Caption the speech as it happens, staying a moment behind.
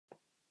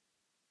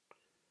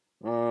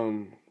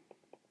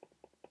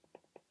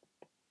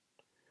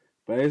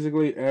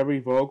Basically every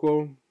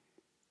vocal,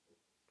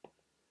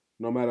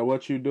 no matter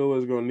what you do,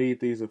 is gonna need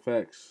these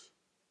effects.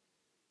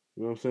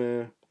 You know what I'm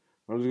saying?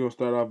 I'm just gonna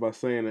start off by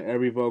saying that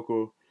every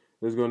vocal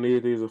is gonna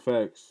need these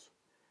effects.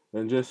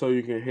 And just so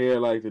you can hear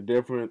like the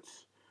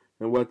difference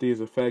in what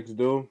these effects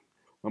do,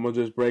 I'm gonna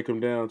just break them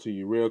down to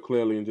you real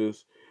clearly and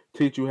just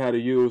teach you how to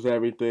use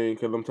everything,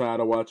 because I'm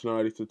tired of watching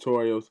all these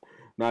tutorials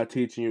not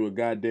teaching you a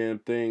goddamn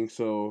thing.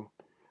 So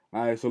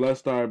alright, so let's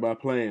start by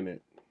playing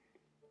it.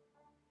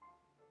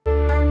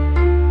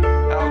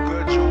 How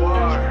good you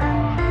are.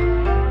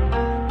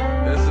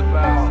 It's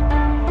about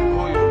who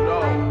you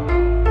know.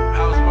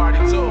 House party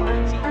too.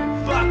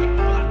 Fuck it.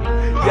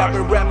 Y'all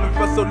been rapping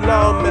for so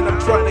long, man, I'm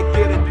trying to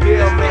get a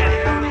deal,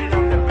 man.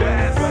 I'm the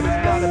best, but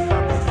it's not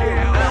about the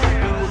skill.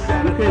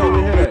 You can't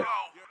even hear that.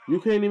 You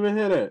can't even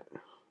hear that.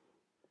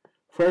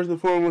 First and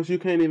foremost, you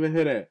can't even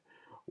hear that.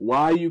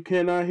 Why you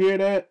cannot hear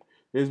that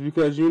is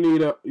because you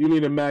need a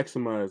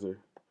maximizer.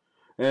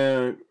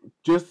 And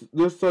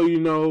just so you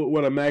know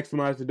what a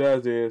maximizer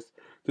does is,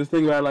 just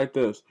think about it like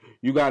this.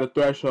 You got a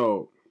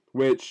threshold,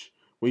 which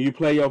when you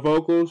play your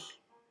vocals,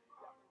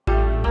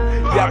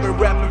 y'all been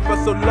rapping for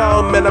so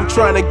long, man, I'm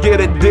trying to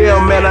get a deal,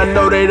 man. I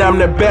know that I'm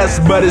the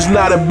best, but it's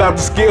not about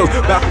the skills,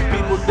 about the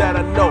people that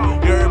I know.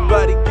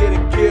 Everybody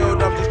getting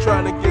killed, I'm just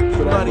trying to get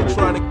this money,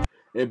 trying to...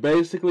 It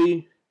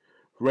basically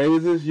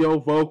raises your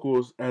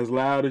vocals as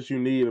loud as you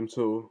need them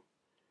to,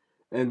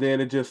 and then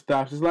it just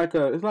stops. It's like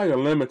a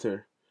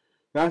limiter.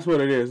 That's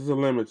what it is. It's a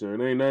limiter.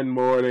 It ain't nothing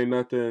more. It ain't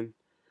nothing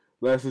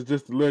less. It's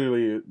just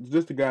literally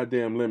just a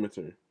goddamn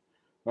limiter.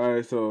 All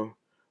right, so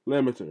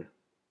limiter.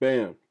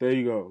 Bam. There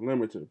you go.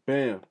 Limiter.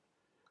 Bam.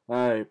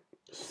 All right.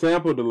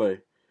 Sample delay.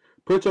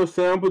 Put your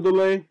sample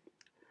delay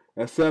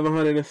at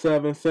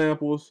 707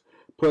 samples.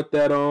 Put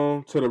that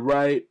on to the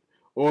right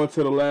or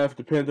to the left,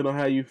 depending on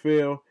how you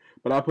feel.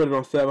 But I put it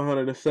on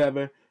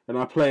 707 and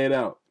I play it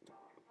out.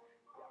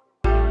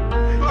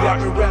 Y'all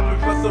been rapping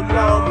for so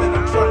long, man,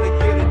 I'm trying to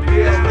get a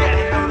deal,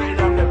 man.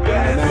 I'm the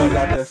best. And now you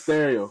got that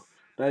stereo.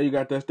 Now you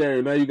got that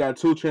stereo. Now you got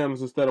two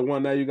channels instead of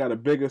one. Now you got a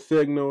bigger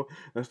signal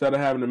instead of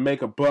having to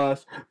make a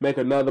bus, make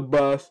another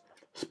bus,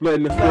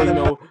 splitting the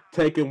signal,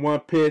 taking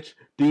one pitch,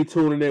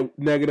 detuning it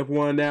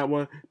 -1 that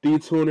one,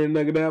 detuning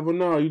it that one.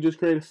 No, you just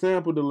create a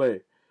sample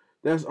delay.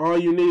 That's all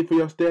you need for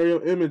your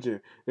stereo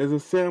imaging is a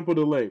sample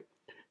delay.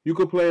 You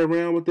could play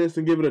around with this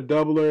and give it a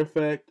doubler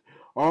effect.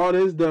 All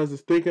this does is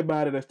think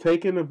about it as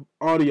taking an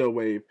audio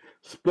wave,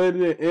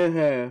 splitting it in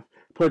half,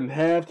 putting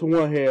half to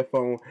one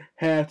headphone,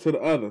 half to the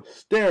other.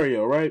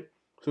 Stereo, right?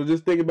 So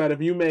just think about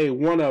if you made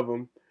one of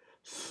them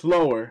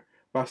slower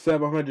by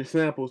 700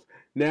 samples,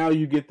 now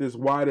you get this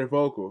wider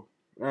vocal.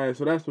 Alright,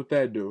 so that's what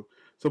that do.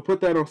 So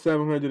put that on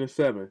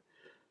 707.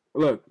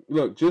 Look,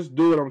 just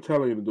do what I'm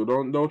telling you to do.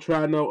 Don't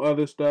try no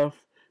other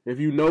stuff. If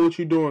you know what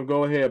you're doing,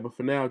 go ahead. But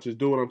for now, just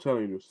do what I'm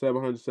telling you to do.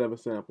 707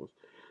 samples.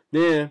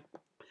 Then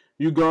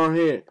you go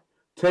ahead,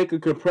 take a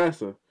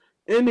compressor,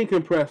 any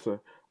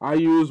compressor. I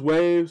use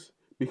Waves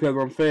because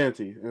I'm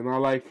fancy and I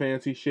like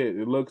fancy shit.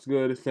 It looks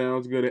good, it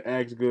sounds good, it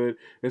acts good.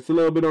 It's a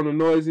little bit on the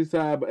noisy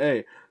side, but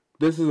hey,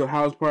 this is a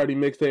house party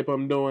mixtape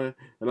I'm doing,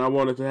 and I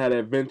wanted to have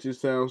that vintage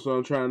sound, so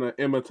I'm trying to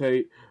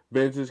imitate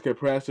vintage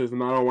compressors,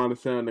 and I don't want to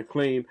sound it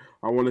clean.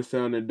 I want to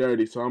sound it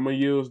dirty. So I'm going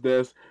to use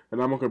this,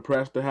 and I'm going to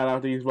compress the hell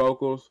out these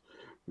vocals.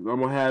 I'm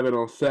going to have it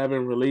on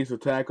 7, release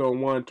attack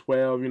on 1,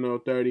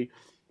 12, 30.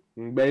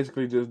 And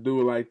basically just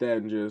do it like that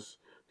and just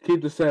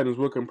keep the settings.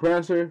 With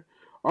compressor,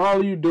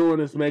 all you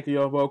doing is making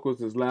your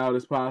vocals as loud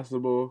as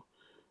possible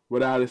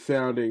without it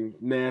sounding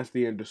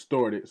nasty and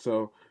distorted.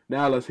 So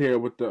now let's hear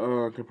it with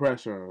the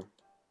compressor on.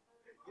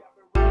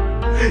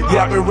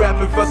 Y'all been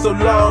rapping for so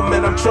long,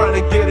 man, I'm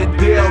trying to get a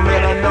deal,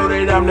 man. I know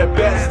that I'm the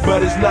best,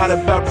 but it's not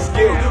about the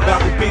skill,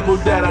 about the people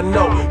that I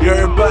know.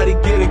 Everybody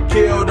getting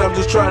killed, I'm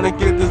just trying to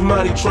get this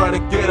money, trying to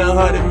get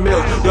 100 mil.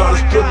 Y'all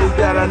the strippers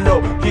that I know,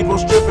 keep on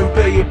stripping,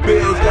 pay your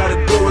bills.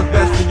 Gotta do what's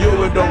best for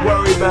you and don't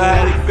worry about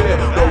how they feel.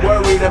 Don't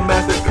worry, the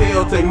master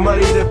pill, take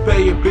money to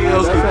pay your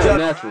bills. That's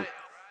natural.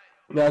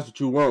 That's what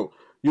you want.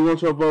 You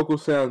want your vocal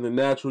sounding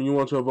natural. You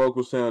want your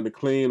vocal sounding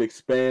clean,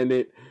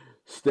 expanded,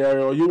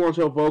 stereo. You want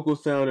your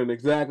vocals sounding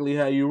exactly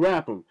how you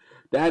rap them.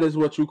 That is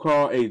what you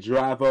call a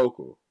dry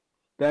vocal.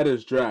 That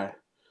is dry.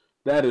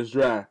 That is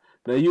dry.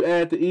 Now you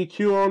add the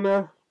EQ on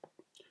there.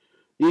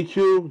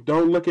 EQ,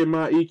 don't look at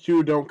my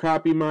EQ. Don't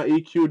copy my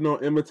EQ.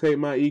 Don't imitate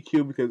my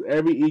EQ, because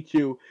every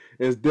EQ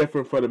is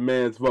different for the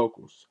man's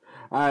vocals.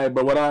 Alright,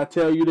 but what I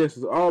tell you this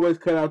is always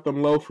cut out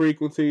them low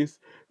frequencies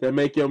that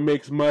make your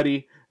mix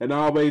muddy, and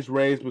always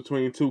raise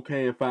between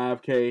 2K and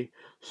 5K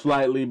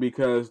slightly,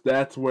 because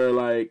that's where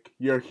like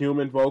your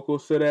human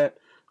vocals sit at,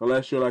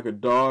 unless you're like a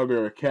dog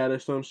or a cat or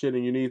some shit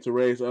and you need to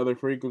raise other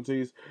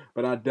frequencies.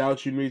 But I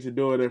doubt you need to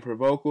do it in for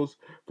vocals.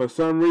 For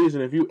some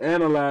reason, if you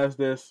analyze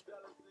this,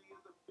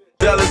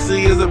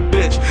 jealousy is a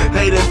bitch,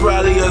 hating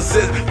probably a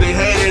sis. They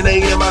hating,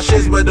 they in my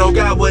shits, but don't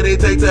got what it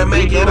takes to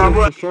make it. I'm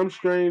for some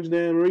strange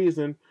damn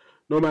reason,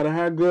 no matter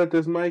how good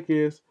this mic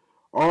is,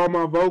 all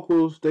my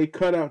vocals, they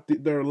cut out,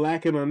 they're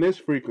lacking on this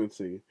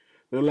frequency.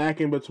 They're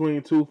lacking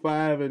between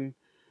 2.5 and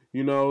 2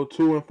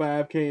 and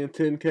 5K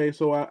and 10K.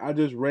 So I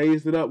just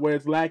raised it up where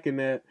it's lacking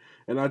at,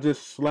 and I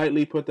just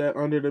slightly put that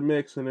under the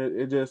mix, and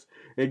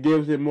it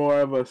gives it more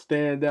of a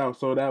standout.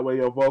 So that way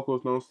your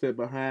vocals don't sit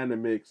behind the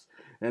mix,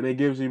 and it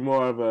gives you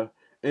more of a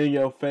in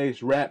your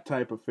face rap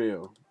type of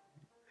feel.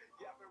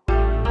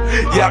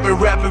 Yeah, I've been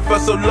rapping for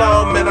so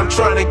long, man, I'm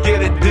trying to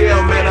get a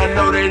deal, man. I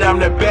know that I'm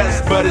the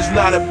best, but it's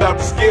not about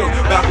the skill,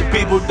 about the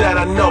people that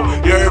I know.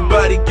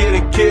 Everybody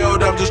getting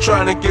killed, I'm just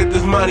trying to get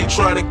this money,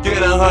 trying to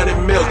get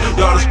 100 mils.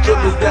 Y'all the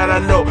strippers that I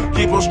know,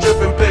 keep on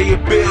stripping, pay your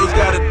bills.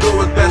 Gotta do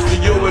what's best for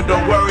you and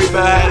don't worry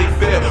about how they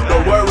feel.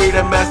 Don't worry,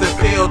 that master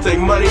pill, take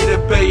money to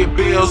pay your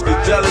bills,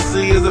 cause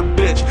jealousy is a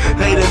bitch.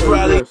 Hating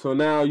probably. So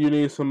now you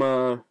need some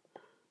reverb,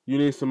 you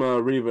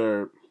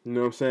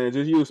know what I'm saying?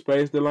 Just use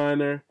Space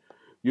Deliner.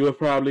 You would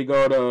probably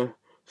go to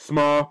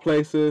small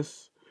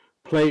places,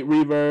 plate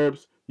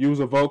reverbs, use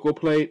a vocal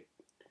plate,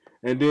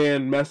 and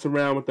then mess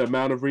around with the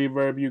amount of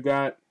reverb you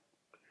got.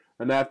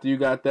 And after you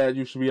got that,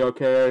 you should be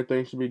okay.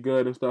 Everything should be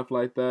good and stuff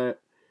like that.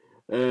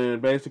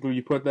 And basically,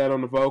 you put that on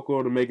the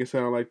vocal to make it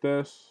sound like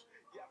this.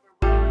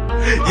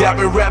 Yeah, I've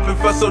been rapping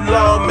for so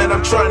long, man,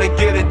 I'm trying to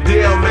get a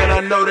deal, man.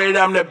 I know that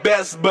I'm the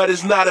best, but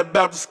it's not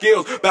about the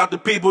skills, about the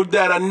people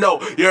that I know.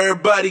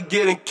 Everybody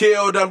getting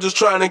killed, I'm just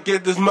trying to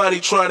get this money,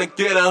 trying to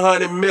get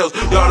 100 mils.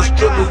 Y'all the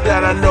strippers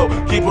that I know,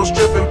 keep on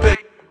stripping, pay.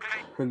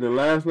 And then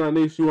last but not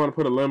least, you want to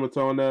put a limit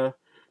on there,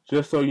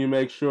 just so you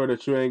make sure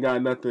that you ain't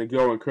got nothing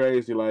going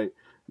crazy. Like,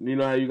 you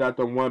know how you got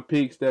them one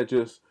peaks that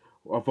just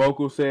a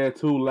vocal said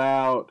too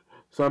loud,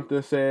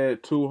 something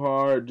said too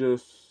hard,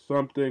 just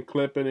something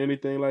clipping,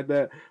 anything like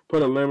that.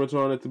 Put a limiter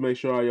on it to make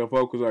sure all your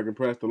vocals are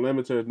compressed. The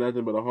limiter is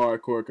nothing but a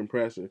hardcore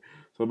compressor.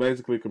 So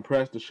basically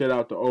compress the shit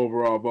out the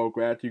overall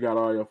vocal. After you got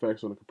all your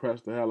effects on it,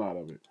 compress the hell out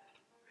of it.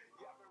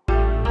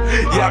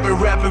 Yeah, I've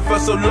been rapping for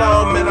so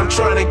long, man, I'm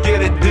trying to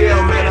get a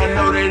deal, man. I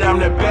know that I'm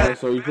the best. Right,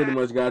 so you pretty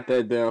much got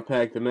that down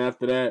packed, and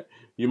after that,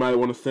 you might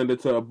want to send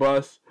it to a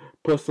bus,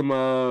 put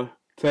some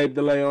tape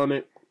delay on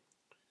it.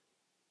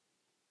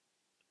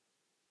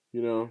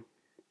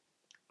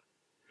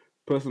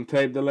 Put some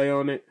tape delay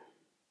on it.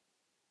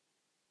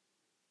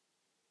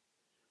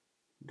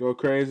 Go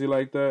crazy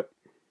like that.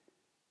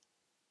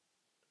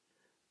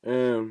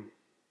 And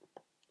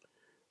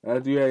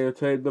after you have your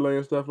tape delay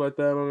and stuff like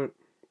that on it,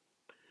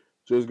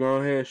 just go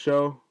ahead and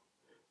show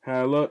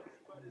how it look.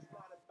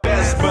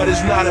 Best, but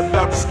it's not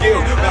about the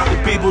skill, about the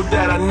people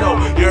that I know.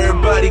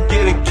 Everybody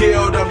getting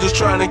killed, I'm just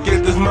trying to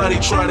get this money,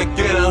 trying to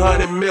get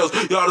 100 mils.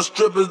 Y'all the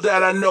strippers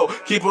that I know,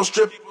 keep on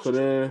stripping. So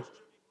then,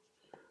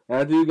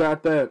 after you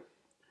got that,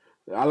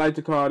 I like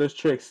to call this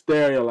trick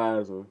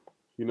stereolyzer.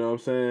 You know what I'm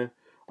saying?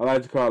 I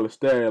like to call it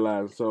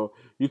stereolyzer. So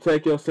you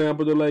take your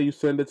sample delay, you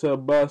send it to a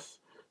bus,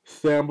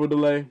 sample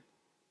delay.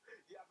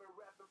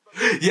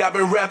 Yeah, I've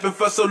been rapping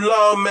for so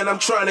long, man, I'm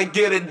trying to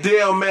get a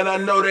deal, man. I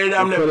know that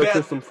I'm the best. Put it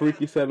to some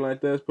freaky setting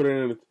like this, put it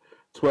in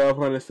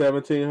 1200,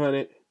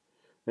 1700,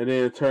 and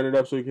then turn it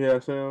up so you can hear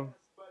sound.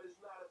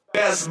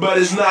 Best, but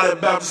it's not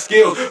about the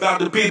skills, about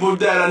the people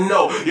that I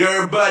know.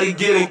 Everybody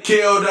getting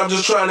killed, I'm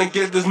just trying to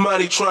get this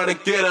money, trying to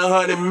get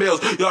 100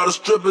 mils. Y'all the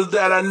strippers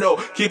that I know,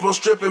 keep on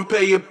stripping,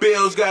 pay your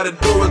bills. Gotta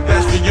do what's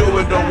best for you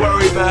and don't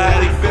worry about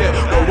how they feel.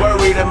 Don't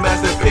worry, the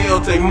master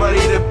pill, take money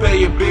to pay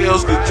your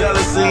bills, cause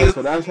jealousy is...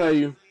 So that's how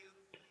you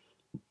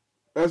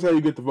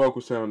get the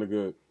vocal sounding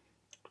good.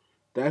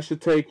 That should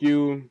take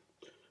you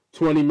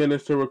 20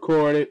 minutes to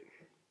record it,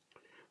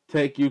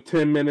 take you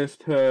 10 minutes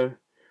to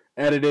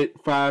edit it,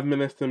 5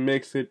 minutes to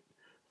mix it,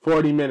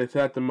 40 minutes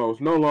at the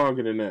most, no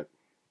longer than that.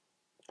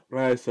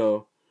 Right,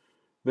 so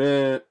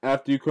then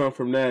after you come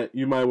from that,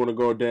 you might want to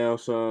go down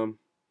some,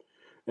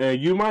 and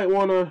you might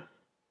want to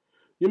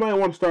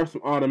start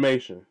some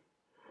automation.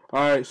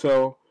 All right,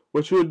 so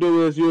what you'll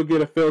do is you'll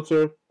get a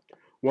filter,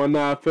 one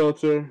knob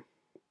filter,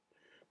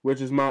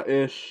 which is my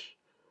ish.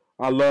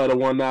 I love the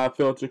one knob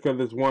filter because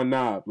it's one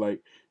knob.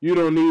 Like, you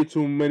don't need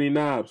too many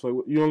knobs. Like,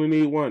 you only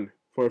need one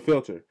for a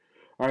filter.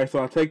 Alright,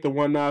 so I take the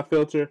one knob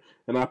filter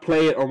and I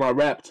play it on my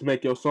rap to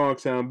make your song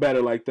sound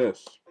better like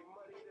this.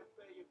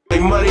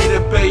 Make money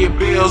to pay your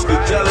bills,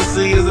 cause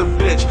jealousy is a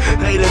bitch.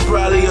 Hating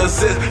probably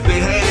assist. They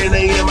hating,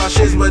 they in my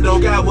shits, but don't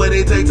got what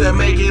it takes to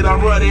make it.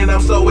 I'm running, I'm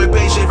so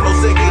impatient. Flow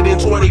sicker than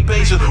 20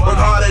 patients. Work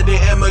harder than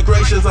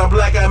immigrations. I'm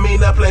black, I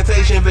mean a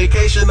plantation.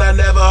 Vacation, I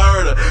never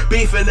heard of.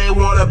 Beef and they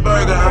want a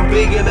burger. I'm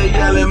vegan, they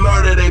yelling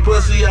murder. They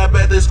pussy, I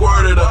bet they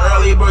squirted. The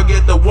early bird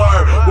get the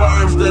worm.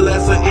 Worms, the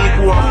lesser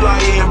equal. I'm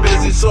flying,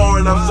 busy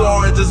soaring. I'm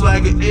soaring just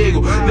like an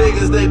eagle.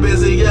 Niggas, they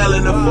busy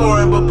yelling the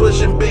foreign, but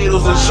pushing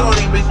beetles. And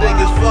shorty be thick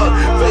as fuck.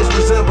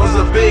 Resembles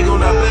a bagel,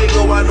 now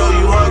bagel, I know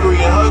you hungry,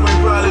 and hungry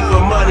probably for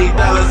money,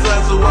 dollar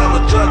signs, so I'm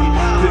a junkie,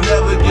 can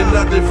never get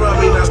nothing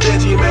from me, now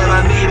stingy man,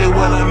 I need it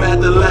when I'm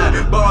at the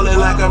line, balling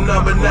like I'm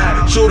number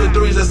 9, shooting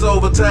threes, that's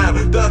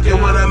overtime,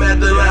 ducking when I'm at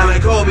the line,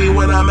 like Kobe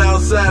when I'm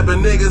outside, but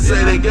niggas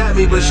say they got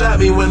me, but shot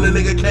me when the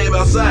nigga came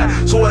outside,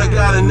 swear to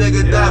God a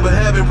nigga died, but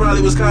heaven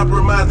probably was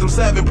compromised, I'm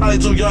 7, probably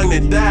too young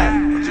to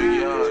die.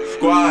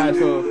 Squad.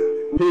 So,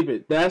 peep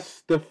it,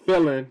 that's the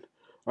feeling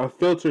a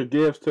filter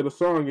gives to the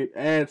song. It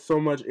adds so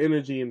much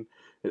energy and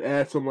it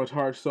adds so much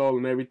heart, soul,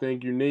 and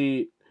everything you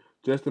need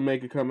just to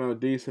make it come out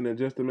decent and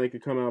just to make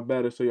it come out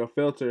better. So your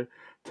filter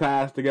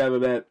ties together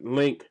that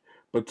link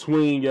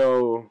between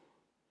your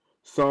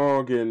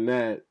song and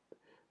that.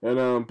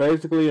 And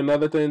basically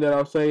another thing that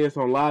I'll say is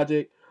on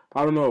Logic,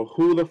 I don't know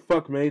who the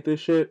fuck made this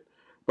shit,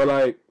 but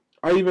like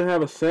I even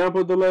have a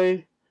sample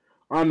delay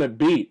on the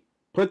beat.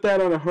 Put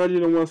that on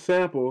 101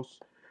 samples,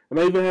 and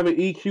I even have an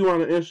EQ on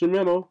the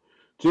instrumental,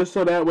 just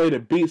so that way the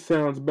beat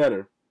sounds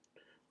better.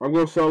 I'm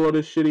gonna solo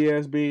this shitty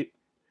ass beat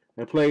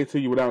and play it to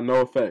you without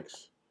no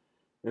effects.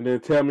 And then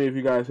tell me if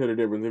you guys hear the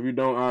difference. If you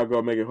don't, I'll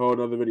go make a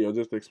whole other video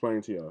just to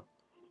explain to y'all.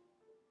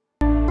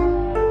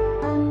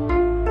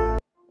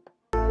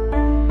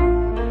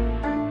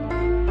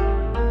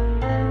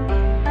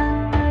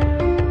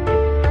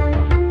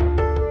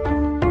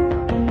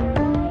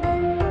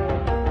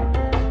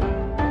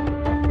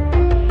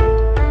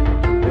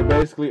 It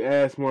basically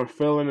adds more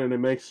feeling and it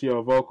makes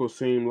your vocal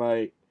seem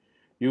like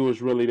you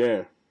was really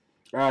there.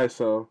 Alright,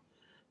 so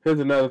here's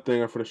another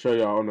thing I'm going to show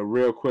y'all on the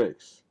real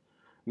quicks.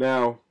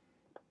 Now,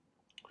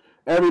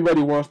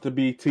 everybody wants to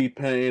be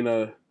T-Pain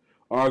or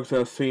August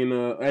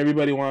Alsina.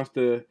 Everybody wants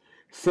to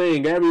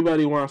sing.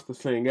 Everybody wants to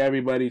sing.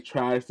 Everybody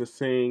tries to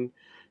sing.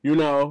 You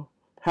know,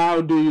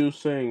 how do you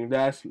sing?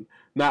 That's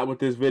not what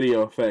this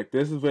video affects.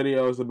 This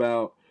video is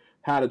about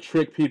how to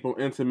trick people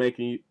into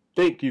making you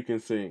think you can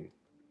sing.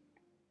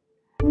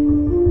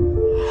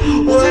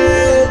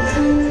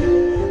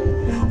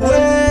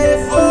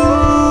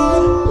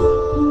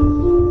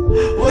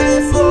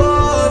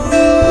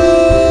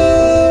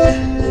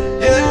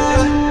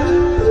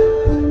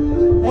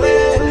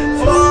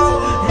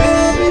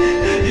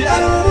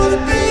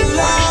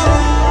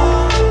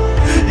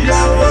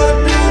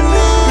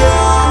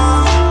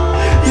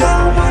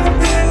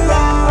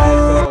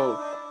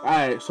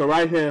 So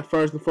right here,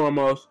 first and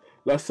foremost,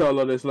 let's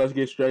solo this. Let's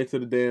get straight to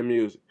the damn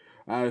music.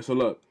 Alright, so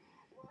look.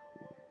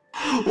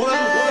 Alright,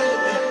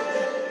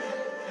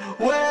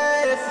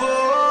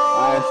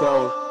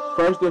 so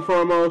first and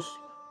foremost,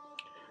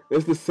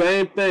 it's the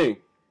same thing,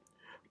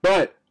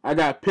 but I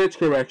got pitch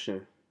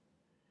correction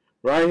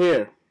right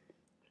here.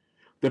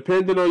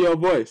 Depending on your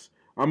voice,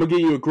 I'm gonna give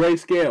you a great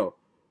scale.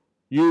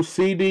 Use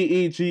C, D,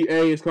 E, G,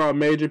 A. It's called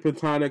major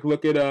pentatonic.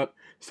 Look it up.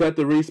 Set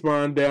the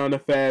respawn down to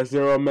fast,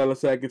 0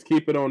 milliseconds.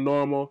 Keep it on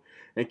normal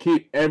and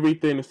keep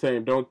everything the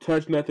same. Don't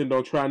touch nothing.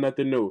 Don't try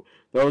nothing new.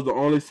 Those are the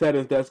only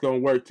settings that's going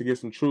to work to get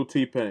some true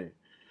T-Pain.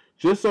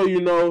 Just so you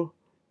know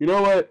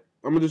what?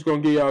 I'm just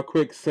going to give y'all a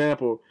quick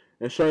sample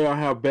and show y'all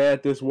how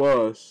bad this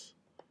was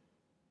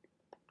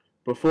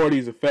before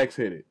these effects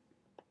hit it.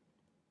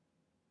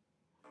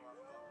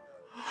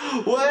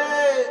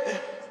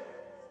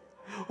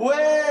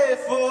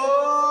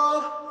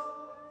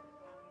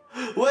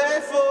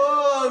 Wait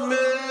for me,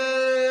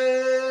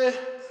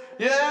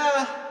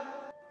 yeah.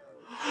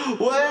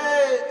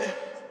 Wait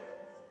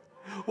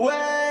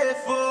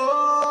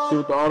for. See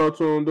what the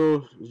auto-tune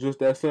do? It's just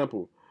that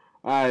simple.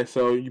 Alright,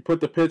 so you put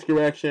the pitch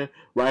correction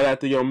right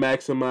after your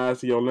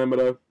maximizer, your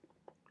limiter.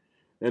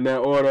 In that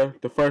order,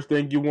 the first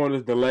thing you want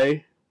is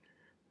delay.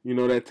 You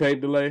know that tape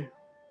delay?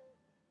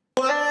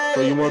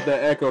 So you want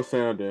that echo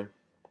sound there.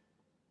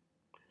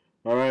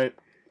 Alright?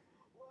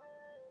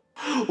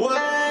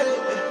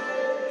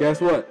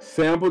 Guess what?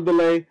 Sample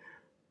delay,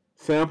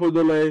 some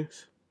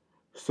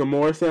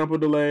more sample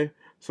delay,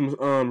 some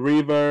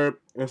reverb,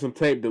 and some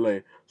tape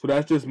delay. So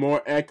that's just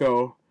more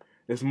echo.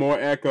 It's more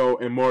echo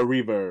and more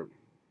reverb.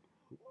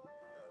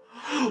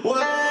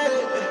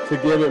 To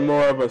give it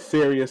more of a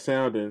serious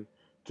sounding,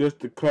 just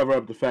to cover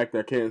up the fact that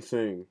I can't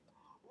sing.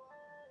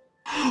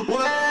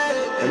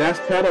 And that's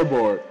pedal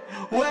board.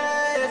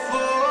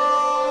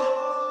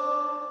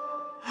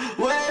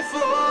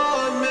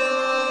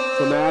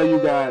 So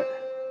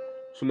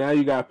now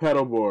you got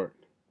pedal board.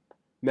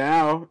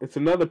 Now it's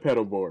another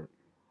pedal board.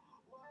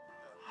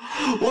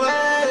 Wait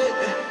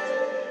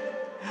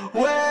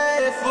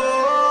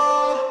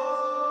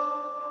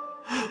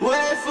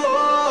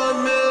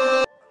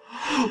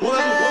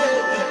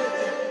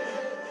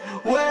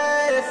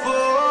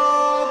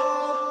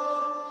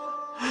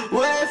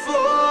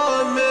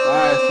for me.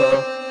 Alright, so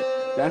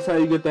that's how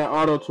you get that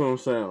auto-tune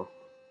sound.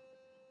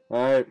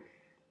 Alright.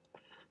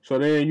 So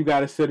then you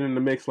gotta sit in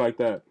the mix like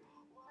that.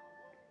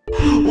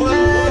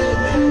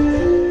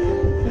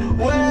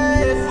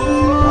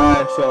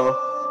 Alright, so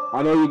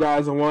I know you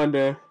guys are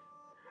wondering,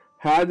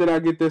 how did I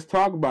get this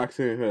talk box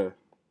in here?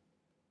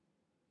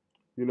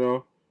 You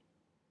know?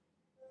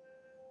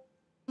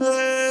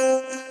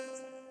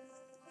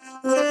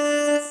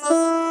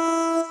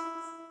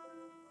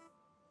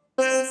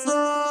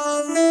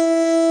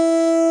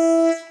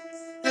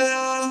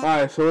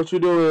 Alright, so what you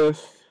do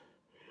is,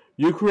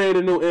 you create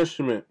a new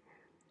instrument.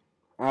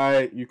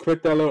 Alright, you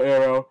click that little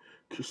arrow,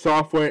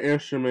 software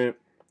instrument,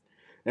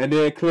 and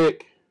then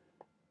click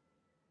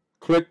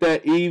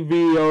that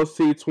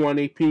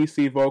EVOC20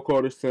 PC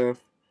vocoder synth,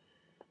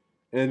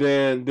 and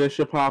then this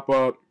should pop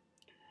up.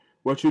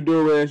 What you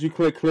do is you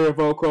click clear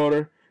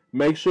vocoder,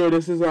 make sure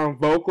this is on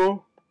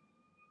vocal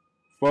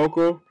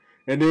vocal,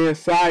 and then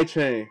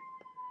sidechain,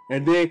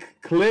 and then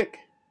click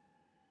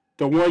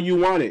the one you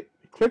wanted.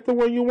 Click the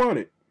one you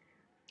wanted.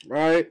 All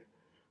right.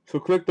 So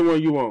click the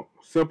one you want.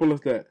 Simple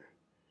as that.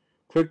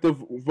 Click the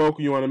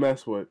vocal you want to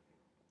mess with.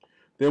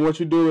 Then what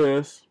you do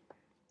is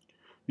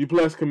you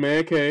press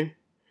Command K,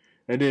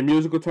 and then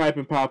musical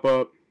typing pop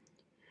up,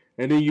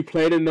 and then you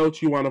play the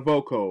notes you want to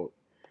vocode.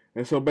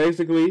 And so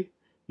basically,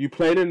 you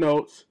play the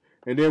notes,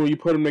 and then when you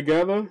put them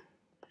together,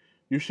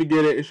 you should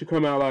get it. It should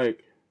come out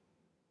like.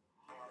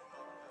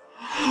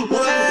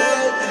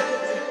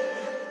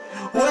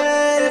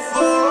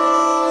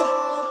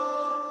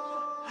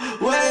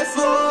 Wait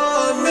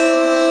for me,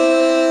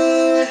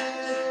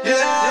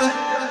 yeah.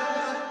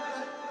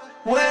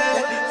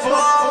 Wait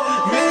for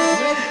me,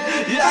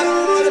 yeah. I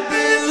don't wanna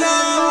be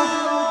alone,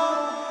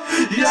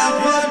 yeah. I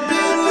wanna be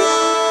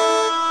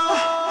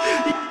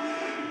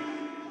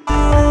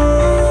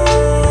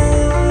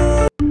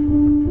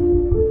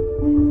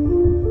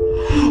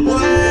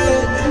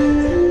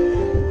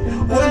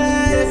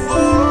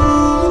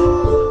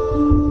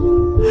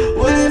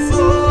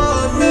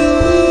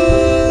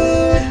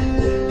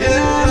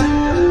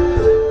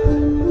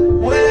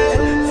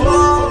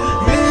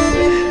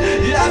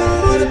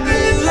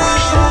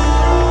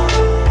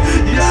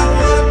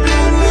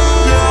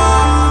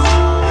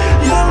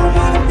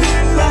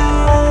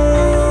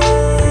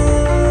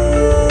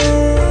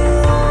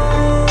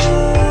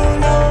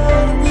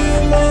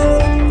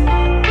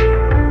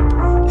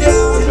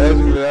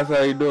That's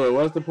how you do it.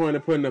 What's the point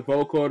of putting a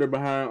vocoder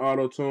behind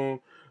auto-tune?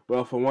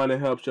 Well, for one, it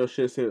helps your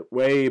shit sit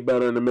way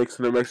better in the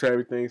mixing to make sure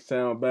everything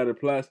sound better.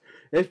 Plus,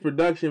 it's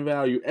production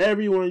value.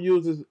 Everyone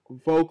uses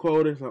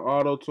vocoders and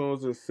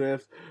auto-tunes and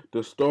synths,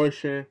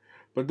 distortion.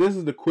 But this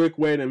is the quick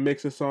way to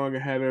mix a song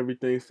and have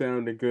everything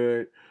sounding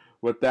good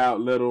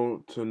without little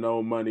to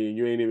no money. And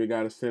you ain't even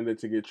got to send it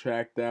to get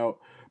tracked out.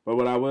 But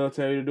what I will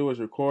tell you to do is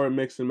record,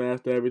 mix, and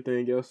master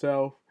everything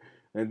yourself.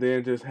 And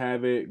then just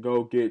have it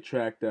go get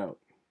tracked out.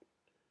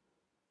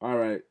 All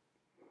right.